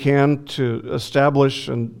everything they can to establish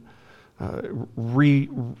and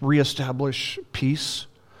reestablish peace,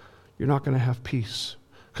 you're not going to have peace.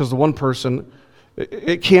 Because the one person,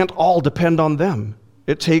 it can't all depend on them.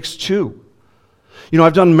 It takes two. You know,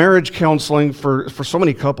 I've done marriage counseling for so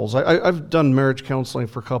many couples. I've done marriage counseling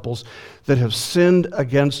for couples that have sinned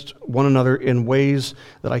against one another in ways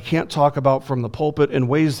that I can't talk about from the pulpit, in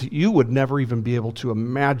ways that you would never even be able to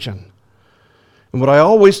imagine. And what I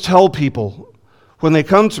always tell people when they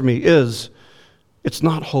come to me is, it's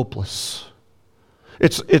not hopeless.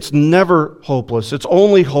 It's never hopeless. It's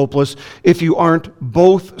only hopeless if you aren't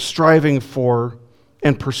both striving for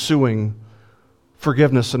and pursuing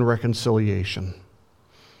forgiveness and reconciliation.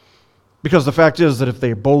 Because the fact is that if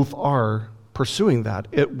they both are pursuing that,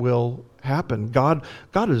 it will happen. God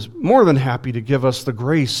is more than happy to give us the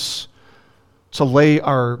grace to lay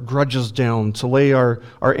our grudges down, to lay our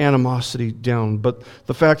animosity down. But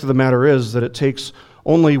the fact of the matter is that it takes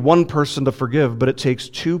only one person to forgive, but it takes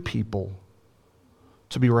two people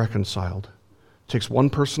to be reconciled. It takes one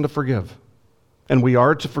person to forgive, and we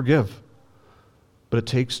are to forgive, but it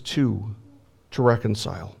takes two to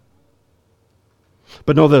reconcile.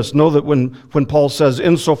 But know this, know that when Paul says,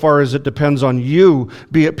 insofar as it depends on you,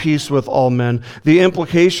 be at peace with all men, the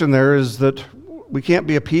implication there is that we can't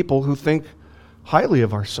be a people who think highly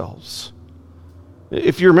of ourselves.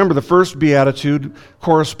 If you remember, the first beatitude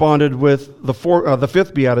corresponded with the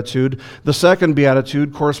fifth beatitude, the second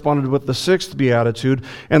beatitude corresponded with the sixth beatitude,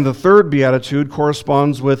 and the third beatitude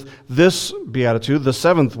corresponds with this beatitude, the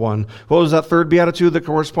seventh one. What was that third beatitude that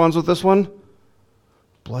corresponds with this one?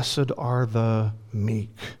 Blessed are the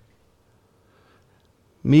meek.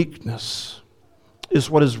 Meekness is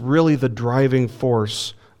what is really the driving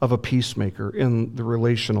force of a peacemaker in the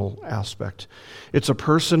relational aspect. It's a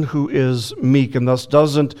person who is meek and thus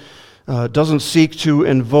doesn't seek to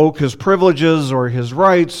invoke his privileges or his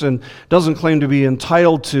rights and doesn't claim to be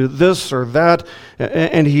entitled to this or that,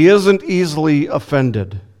 and he isn't easily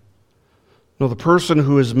offended. No, the person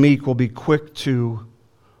who is meek will be quick to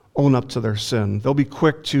own up to their sin. They'll be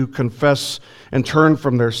quick to confess and turn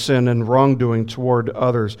from their sin and wrongdoing toward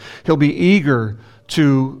others. He'll be eager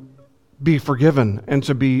to be forgiven and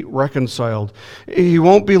to be reconciled. He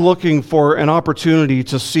won't be looking for an opportunity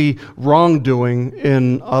to see wrongdoing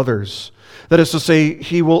in others. That is to say,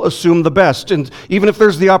 he will assume the best. And even if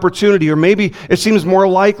there's the opportunity, or maybe it seems more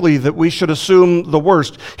likely that we should assume the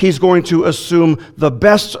worst, he's going to assume the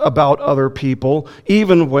best about other people,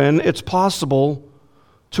 even when it's possible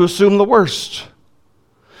to assume the worst.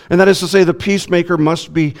 And that is to say, the peacemaker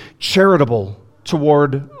must be charitable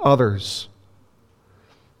toward others.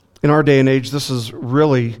 In our day and age, this is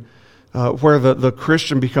really where the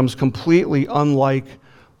Christian becomes completely unlike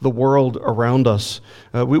the world around us.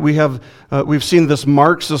 We've seen this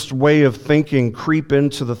Marxist way of thinking creep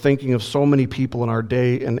into the thinking of so many people in our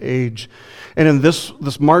day and age. And in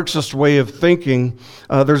this Marxist way of thinking,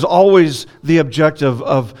 there's always the objective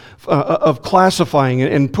of classifying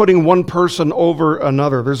and putting one person over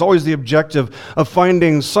another. There's always the objective of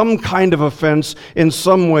finding some kind of offense in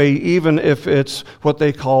some way, even if it's what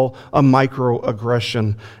they call a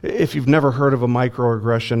microaggression. If you've never heard of a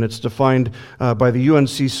microaggression, it's defined by the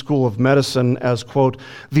UNC School of Medicine as, quote,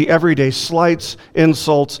 the everyday slights,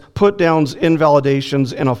 insults, put-downs,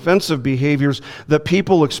 invalidations, and offensive behaviors that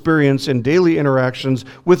people experience in daily interactions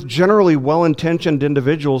with generally well-intentioned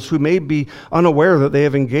individuals who may be unaware that they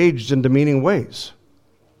have engaged in demeaning ways.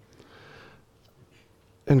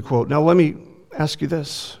 End quote. Now let me ask you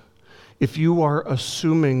this. If you are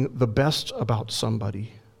assuming the best about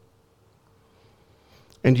somebody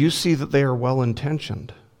and you see that they are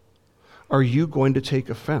well-intentioned, are you going to take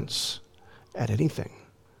offense at anything?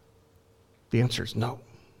 The answer is no.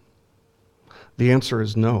 The answer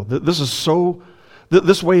is no.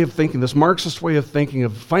 This way of thinking, this Marxist way of thinking,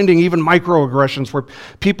 of finding even microaggressions where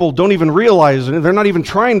people don't even realize, and they're not even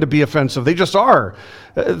trying to be offensive, they just are.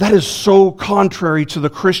 That is so contrary to the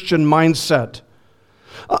Christian mindset.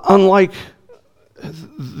 Unlike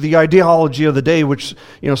the ideology of the day, which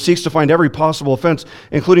seeks to find every possible offense,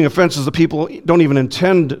 including offenses that people don't even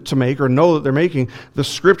intend to make or know that they're making, the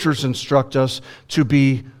Scriptures instruct us to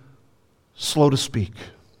be slow to speak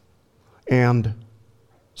and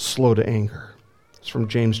slow to anger. It's from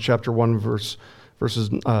James chapter 1,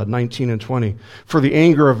 verses 19 and 20. For the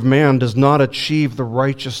anger of man does not achieve the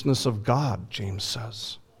righteousness of God, James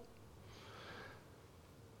says.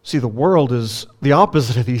 See, the world is the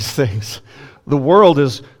opposite of these things. The world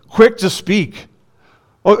is quick to speak.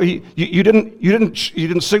 Oh, you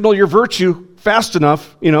didn't signal your virtue fast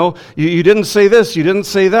enough. You didn't say this. You didn't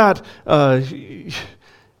say that.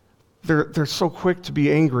 They're so quick to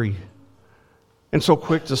be angry and so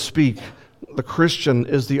quick to speak. The Christian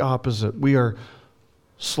is the opposite. We are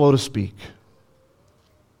slow to speak,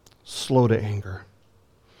 slow to anger.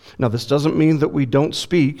 Now, this doesn't mean that we don't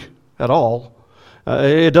speak at all.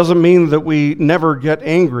 It doesn't mean that we never get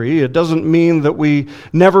angry. It doesn't mean that we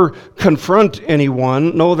never confront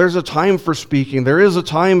anyone. No, there's a time for speaking. There is a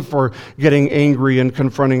time for getting angry and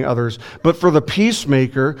confronting others. But for the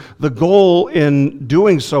peacemaker, the goal in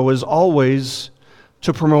doing so is always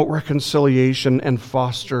to promote reconciliation and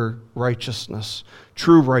foster righteousness,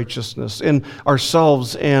 true righteousness in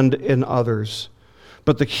ourselves and in others.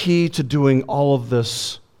 But the key to doing all of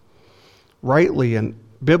this rightly and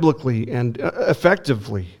biblically and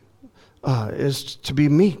effectively is to be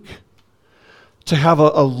meek, to have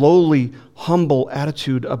a lowly, humble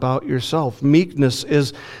attitude about yourself. Meekness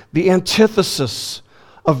is the antithesis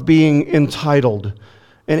of being entitled.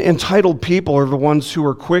 And entitled people are the ones who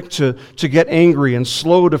are quick to get angry and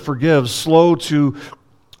slow to forgive, slow to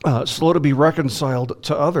be reconciled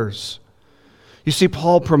to others. You see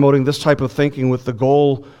Paul promoting this type of thinking with the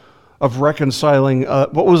goal of reconciling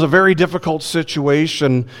what was a very difficult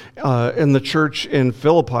situation in the church in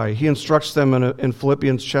Philippi. He instructs them in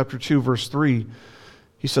Philippians chapter 2, verse 3.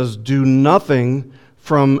 He says, "Do nothing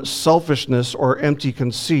from selfishness or empty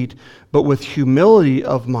conceit, but with humility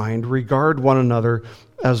of mind regard one another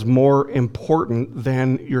as more important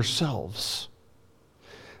than yourselves."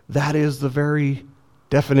 That is the very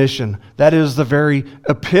definition. That is the very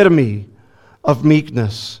epitome of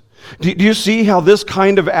meekness. Do you see how this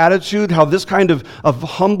kind of attitude, how this kind of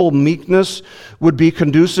humble meekness would be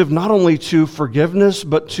conducive not only to forgiveness,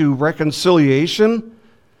 but to reconciliation?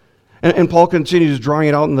 And Paul continues drawing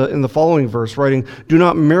it out in the following verse, writing, "Do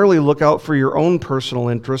not merely look out for your own personal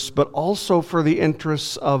interests, but also for the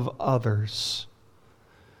interests of others."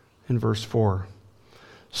 In verse 4.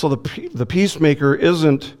 So the peacemaker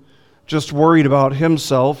isn't just worried about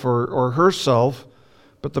himself or herself,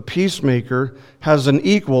 but the peacemaker has an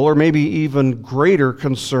equal or maybe even greater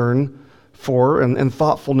concern for and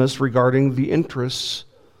thoughtfulness regarding the interests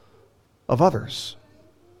of others.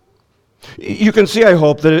 You can see, I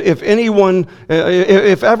hope, that if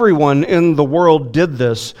everyone in the world did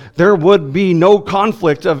this, there would be no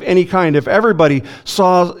conflict of any kind. If everybody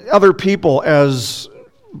saw other people as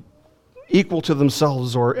equal to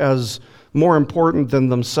themselves or as more important than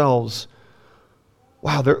themselves,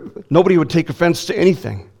 wow, nobody would take offense to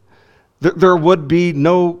anything. There would be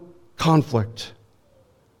no conflict.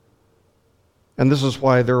 And this is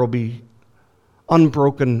why there will be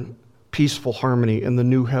unbroken, peaceful harmony in the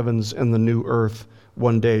new heavens and the new earth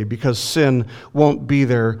one day, because sin won't be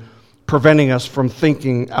there preventing us from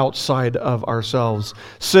thinking outside of ourselves.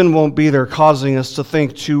 Sin won't be there causing us to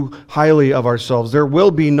think too highly of ourselves. There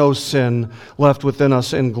will be no sin left within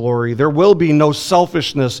us in glory. There will be no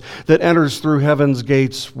selfishness that enters through heaven's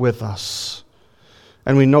gates with us.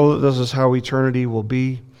 And we know that this is how eternity will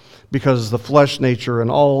be, because the flesh nature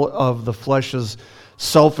and all of the flesh's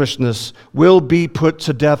selfishness will be put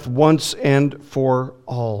to death once and for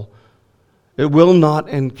all. It will not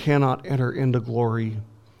and cannot enter into glory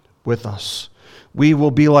with us. We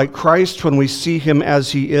will be like Christ when we see him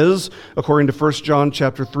as he is, according to 1 John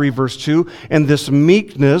chapter 3, verse 2. And this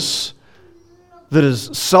meekness that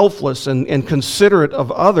is selfless and considerate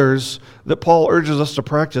of others that Paul urges us to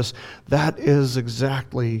practice, that is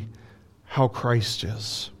exactly how Christ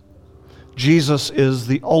is. Jesus is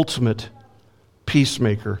the ultimate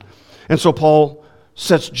peacemaker. And so Paul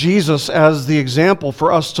sets Jesus as the example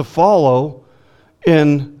for us to follow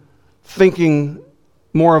in thinking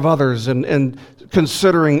more of others and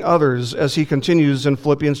considering others, as he continues in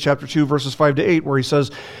Philippians chapter 2, verses 5 to 8, where he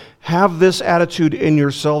says, "Have this attitude in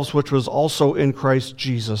yourselves, which was also in Christ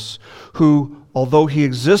Jesus, who, although he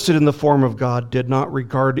existed in the form of God, did not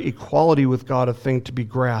regard equality with God a thing to be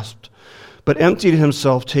grasped, but emptied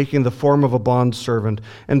himself, taking the form of a bondservant,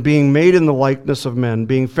 and being made in the likeness of men,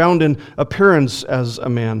 being found in appearance as a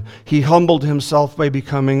man, he humbled himself by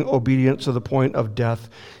becoming obedient to the point of death,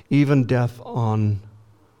 even death on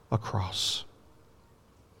a cross."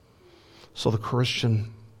 So the Christian,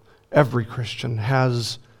 every Christian,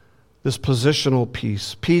 has this positional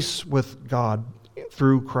peace with God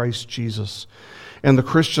through Christ Jesus. And the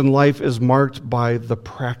Christian life is marked by the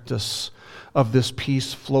practice of this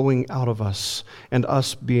peace flowing out of us and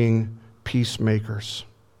us being peacemakers.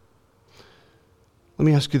 Let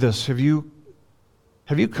me ask you this. Have you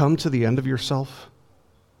come to the end of yourself?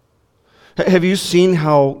 Have you seen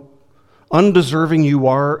how undeserving you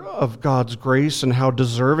are of God's grace and how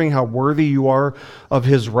deserving, how worthy you are of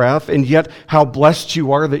his wrath, and yet how blessed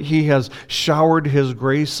you are that he has showered his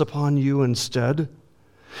grace upon you instead?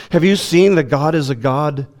 Have you seen that God is a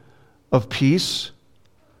God of peace?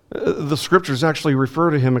 The scriptures actually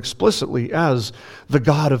refer to him explicitly as the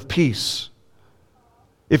God of peace.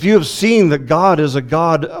 if you have seen that God is a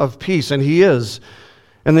God of peace, and He is,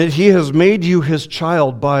 and that He has made you His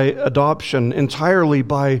child by adoption, entirely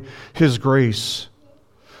by His grace,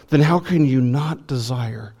 then how can you not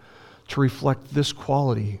desire to reflect this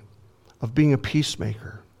quality of being a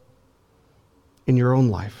peacemaker in your own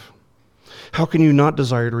life? How can you not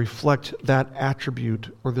desire to reflect that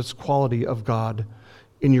attribute or this quality of God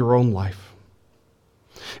in your own life?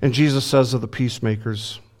 And Jesus says of the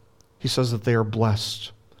peacemakers, He says that they are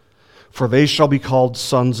blessed, for they shall be called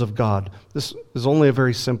sons of God. This is only a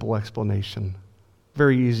very simple explanation,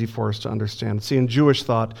 very easy for us to understand. See, in Jewish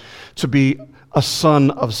thought, to be a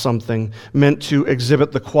son of something meant to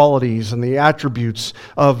exhibit the qualities and the attributes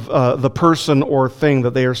of the person or thing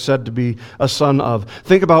that they are said to be a son of.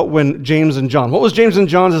 Think about when James and John. What was James and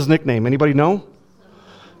John's nickname? Anybody know?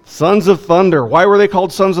 Sons of thunder. Why were they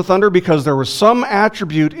called sons of thunder? Because there was some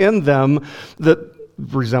attribute in them that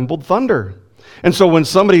resembled thunder. And so when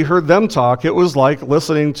somebody heard them talk, it was like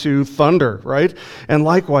listening to thunder, right? And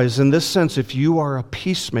likewise, in this sense, if you are a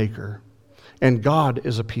peacemaker, and God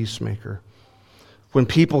is a peacemaker, when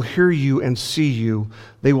people hear you and see you,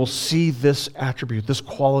 they will see this attribute, this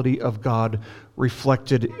quality of God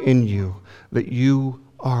reflected in you, that you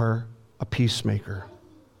are a peacemaker.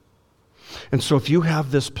 And so if you have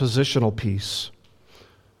this positional peace,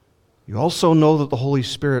 you also know that the Holy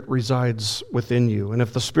Spirit resides within you. And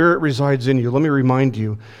if the Spirit resides in you, let me remind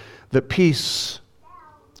you that peace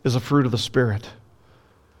is a fruit of the Spirit.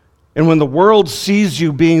 And when the world sees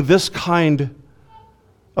you being this kind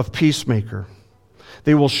of peacemaker,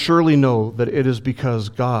 they will surely know that it is because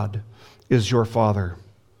God is your Father.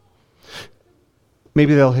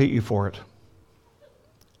 Maybe they'll hate you for it,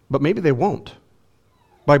 but maybe they won't.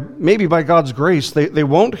 Maybe by God's grace, they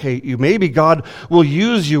won't hate you. Maybe God will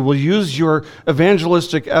use your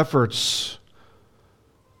evangelistic efforts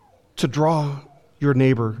to draw your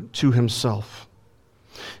neighbor to Himself.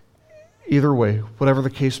 Either way, whatever the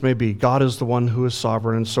case may be, God is the one who is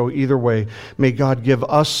sovereign, and so either way, may God give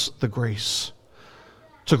us the grace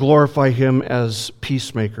to glorify Him as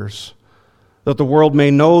peacemakers, that the world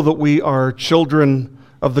may know that we are children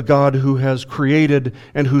of the God who has created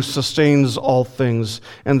and who sustains all things,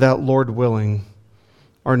 and that, Lord willing,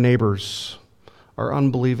 our neighbors, our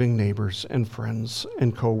unbelieving neighbors and friends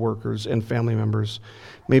and co-workers and family members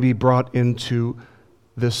may be brought into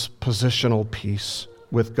this positional peace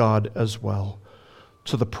with God as well,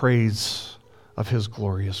 to the praise of His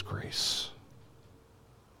glorious grace.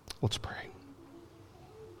 Let's pray.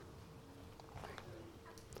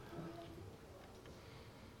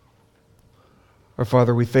 Our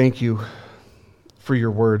Father, we thank You for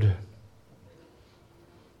Your word.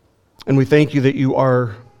 And we thank You that You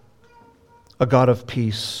are a God of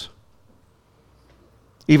peace.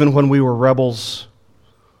 Even when we were rebels,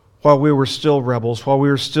 while we were still rebels, while we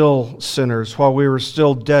were still sinners, while we were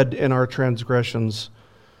still dead in our transgressions,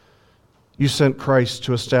 You sent Christ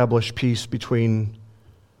to establish peace between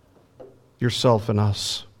Yourself and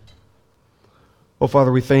us. Oh,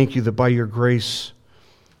 Father, we thank You that by Your grace,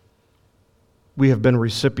 we have been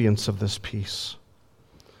recipients of this peace.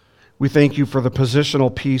 We thank You for the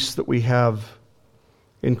positional peace that we have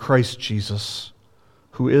in Christ Jesus,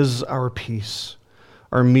 who is our peace,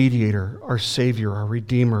 our mediator, our Savior, our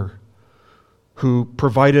Redeemer, who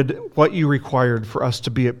provided what You required for us to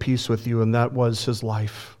be at peace with You, and that was His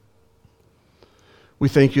life. We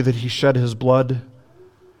thank You that He shed His blood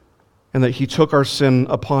and that He took our sin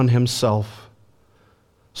upon Himself,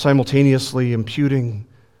 simultaneously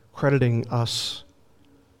crediting us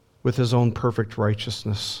with His own perfect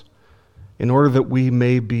righteousness, in order that we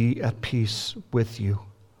may be at peace with You.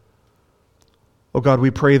 Oh God,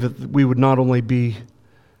 we pray that we would not only be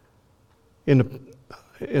in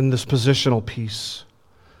this positional peace,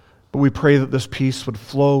 but we pray that this peace would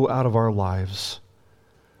flow out of our lives,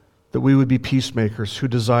 that we would be peacemakers who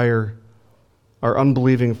desire our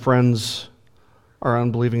unbelieving friends, our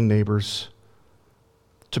unbelieving neighbors,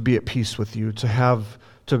 to be at peace with You,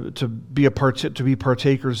 to be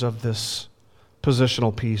partakers of this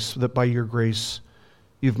positional peace that by Your grace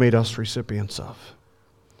You've made us recipients of.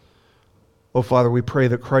 Oh Father, we pray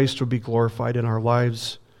that Christ would be glorified in our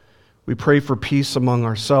lives. We pray for peace among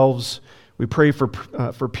ourselves. We pray for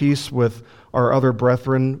peace with our other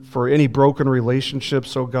brethren, for any broken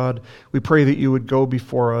relationships, oh God. We pray that You would go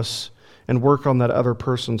before us and work on that other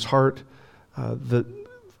person's heart, that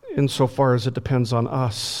insofar as it depends on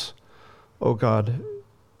us, oh God,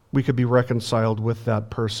 we could be reconciled with that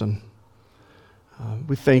person.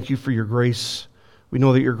 We thank You for Your grace. We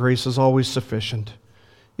know that Your grace is always sufficient.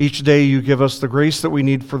 Each day You give us the grace that we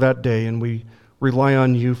need for that day, and we rely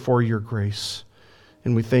on You for Your grace.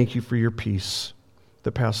 And we thank You for Your peace.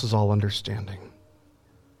 that passes all understanding.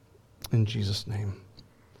 In Jesus' name,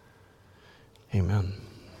 amen.